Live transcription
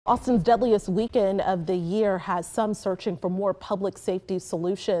Austin's deadliest weekend of the year has some searching for more public safety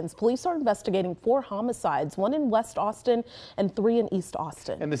solutions. Police are investigating 4 homicides, 1 in West Austin and 3 in East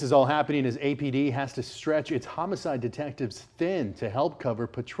Austin. And this is all happening as APD has to stretch its homicide detectives thin to help cover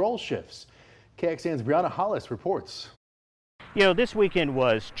patrol shifts. KXAN's Brianna Hollis reports. You know, this weekend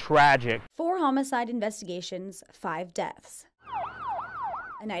was tragic. 4 homicide investigations, 5 deaths.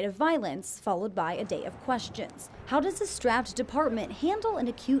 A night of violence followed by a day of questions. How does a strapped department handle an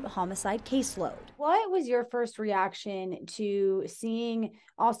acute homicide caseload? What was your first reaction to seeing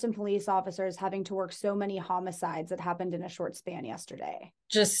Austin police officers having to work so many homicides that happened in a short span yesterday?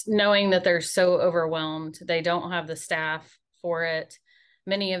 Just knowing that they're so overwhelmed, they don't have the staff for it.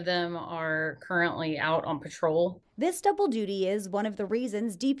 Many of them are currently out on patrol. This double duty is one of the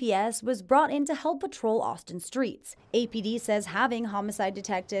reasons DPS was brought in to help patrol Austin streets. APD says having homicide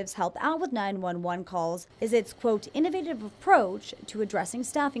detectives help out with 911 calls is its, quote, innovative approach to addressing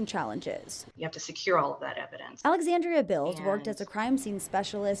staffing challenges. You have to secure all of that evidence. Alexandria Bills worked as a crime scene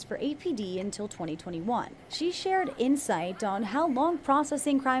specialist for APD until 2021. She shared insight on how long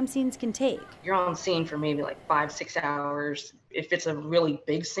processing crime scenes can take. You're on scene for maybe like 5-6 hours. If it's a really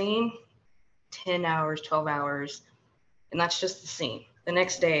big scene, 10 hours, 12 hours, and that's just the scene. The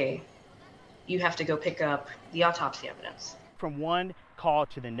next day, you have to go pick up the autopsy evidence. From one call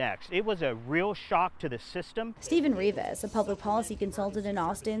to the next, it was a real shock to the system. Stephen Rivas, a public policy consultant in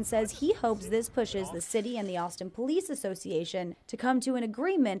Austin, says he hopes this pushes the city and the Austin Police Association to come to an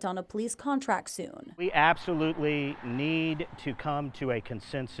agreement on a police contract soon. We absolutely need to come to a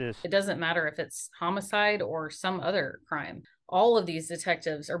consensus. It doesn't matter if it's homicide or some other crime. All of these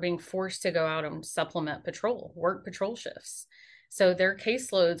detectives are being forced to go out and supplement patrol, work patrol shifts. So their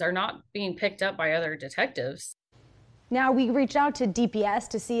caseloads are not being picked up by other detectives. Now, we reached out to DPS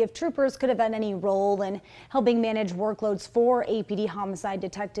to see if troopers could have had any role in helping manage workloads for APD homicide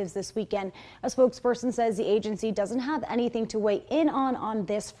detectives this weekend. A spokesperson says the agency doesn't have anything to weigh in on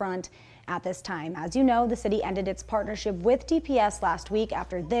this front at this time. As you know, the city ended its partnership with DPS last week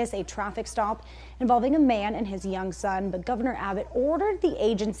after a traffic stop involving a man and his young son. But Governor Abbott ordered the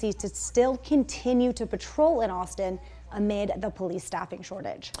agencies to still continue to patrol in Austin amid the police staffing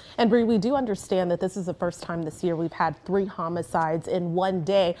shortage. And Bree, we do understand that this is the first time this year we've had 3 homicides in one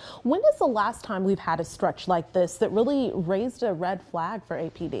day. When is the last time we've had a stretch like this that really raised a red flag for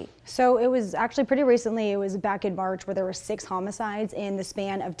APD? So it was actually pretty recently. It was back in March where there were 6 homicides in the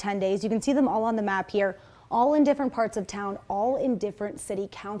span of 10 days. You can see them all on the map here, all in different parts of town, all in different city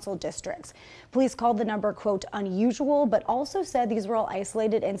council districts. Police called the number, quote, unusual, but also said these were all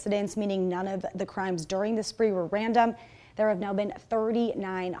isolated incidents, meaning none of the crimes during the spree were random. There have now been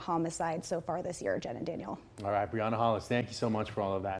 39 homicides so far this year, Jen and Daniel. All right, Brianna Hollis, thank you so much for all of that.